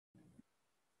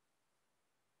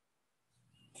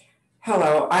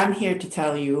Hello, I'm here to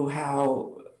tell you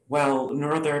how well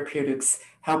Neurotherapeutics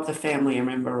helped a family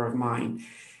member of mine.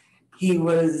 He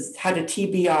had a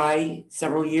TBI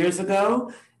several years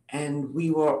ago, and we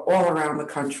were all around the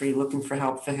country looking for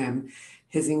help for him.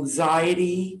 His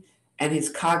anxiety and his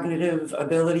cognitive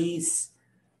abilities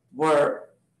were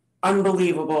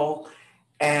unbelievable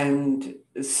and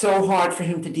so hard for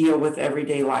him to deal with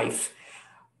everyday life.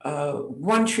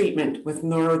 One treatment with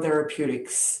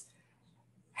neurotherapeutics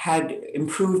had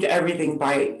improved everything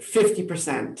by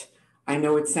 50%. I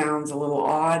know it sounds a little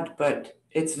odd, but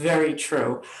it's very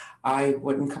true. I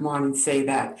wouldn't come on and say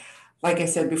that. Like I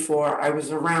said before, I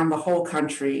was around the whole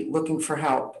country looking for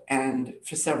help, and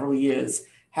for several years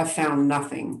have found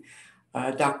nothing.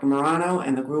 Dr. Morano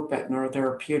and the group at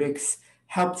Neurotherapeutics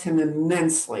helped him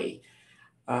immensely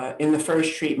in the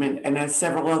first treatment, and as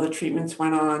several other treatments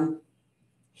went on,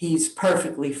 he's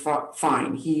perfectly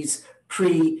fine. He's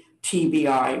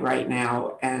pre-TBI right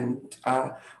now, and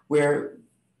we're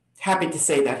happy to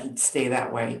say that he'd stay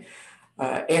that way.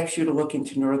 Ask you to look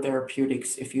into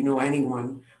neurotherapeutics if you know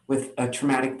anyone with a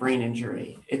traumatic brain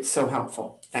injury. It's so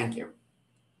helpful. Thank you.